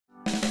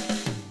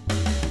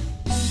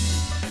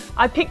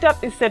I picked up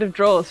this set of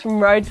drawers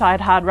from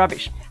Roadside Hard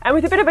Rubbish, and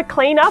with a bit of a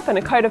clean up and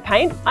a coat of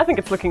paint, I think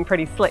it's looking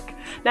pretty slick.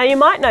 Now you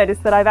might notice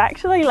that I've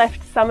actually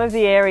left some of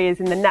the areas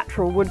in the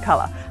natural wood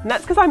colour, and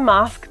that's because I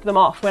masked them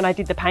off when I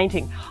did the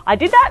painting. I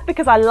did that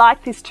because I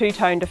like this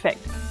two-toned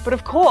effect, but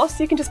of course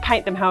you can just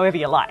paint them however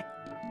you like.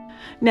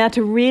 Now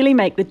to really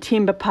make the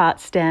timber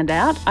parts stand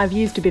out, I've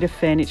used a bit of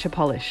furniture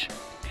polish.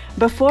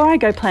 Before I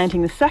go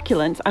planting the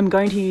succulents, I'm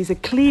going to use a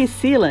clear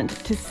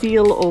sealant to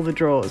seal all the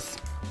drawers.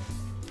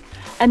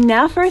 And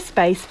now for a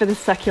space for the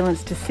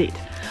succulents to sit.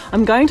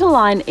 I'm going to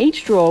line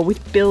each drawer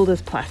with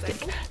builder's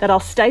plastic that I'll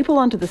staple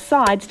onto the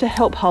sides to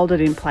help hold it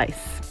in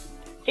place.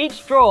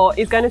 Each drawer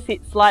is going to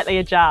sit slightly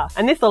ajar,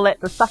 and this will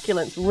let the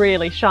succulents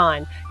really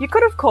shine. You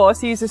could of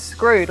course use a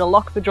screw to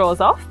lock the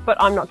drawers off, but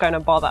I'm not going to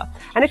bother.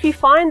 And if you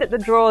find that the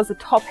drawers are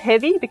top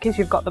heavy because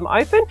you've got them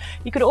open,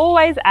 you could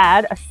always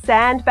add a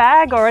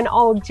sandbag or an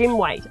old gym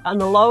weight on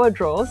the lower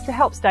drawers to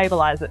help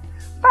stabilise it.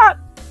 But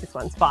this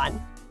one's fine.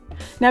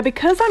 Now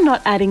because I'm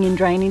not adding in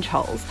drainage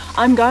holes,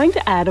 I'm going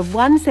to add a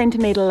 1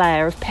 centimetre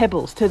layer of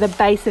pebbles to the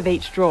base of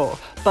each drawer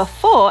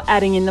before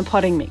adding in the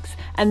potting mix,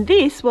 and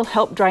this will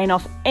help drain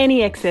off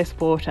any excess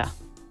water.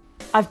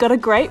 I've got a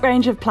great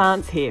range of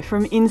plants here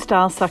from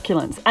in-style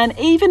succulents and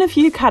even a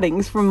few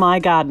cuttings from my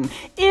garden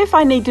if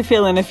I need to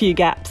fill in a few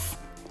gaps.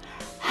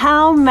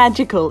 How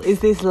magical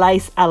is this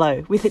lace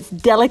aloe with its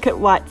delicate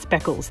white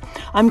speckles?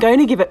 I'm going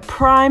to give it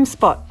prime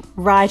spot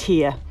right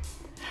here.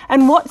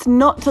 And what's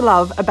not to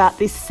love about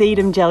this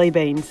sedum jelly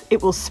beans?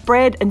 It will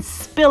spread and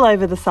spill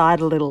over the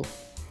side a little.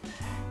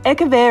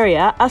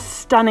 Echeveria are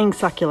stunning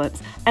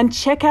succulents, and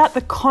check out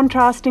the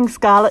contrasting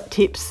scarlet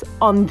tips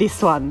on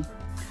this one.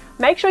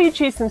 Make sure you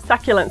choose some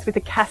succulents with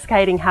a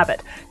cascading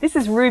habit. This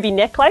is ruby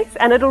necklace,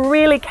 and it'll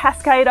really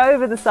cascade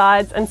over the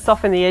sides and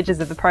soften the edges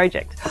of the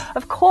project.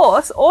 Of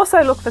course,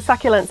 also look for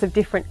succulents of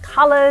different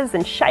colours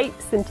and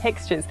shapes and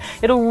textures.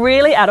 It'll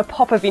really add a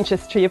pop of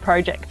interest to your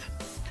project.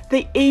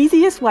 The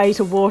easiest way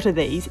to water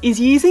these is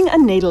using a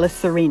needleless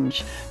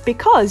syringe,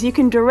 because you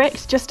can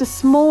direct just a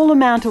small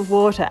amount of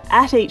water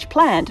at each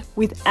plant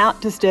without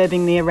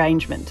disturbing the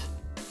arrangement.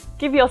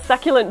 Give your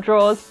succulent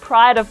drawers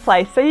pride of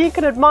place so you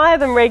can admire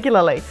them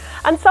regularly.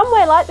 And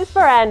somewhere like this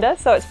veranda,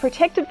 so it's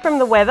protected from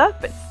the weather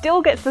but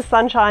still gets the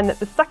sunshine that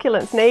the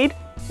succulents need,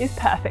 is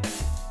perfect.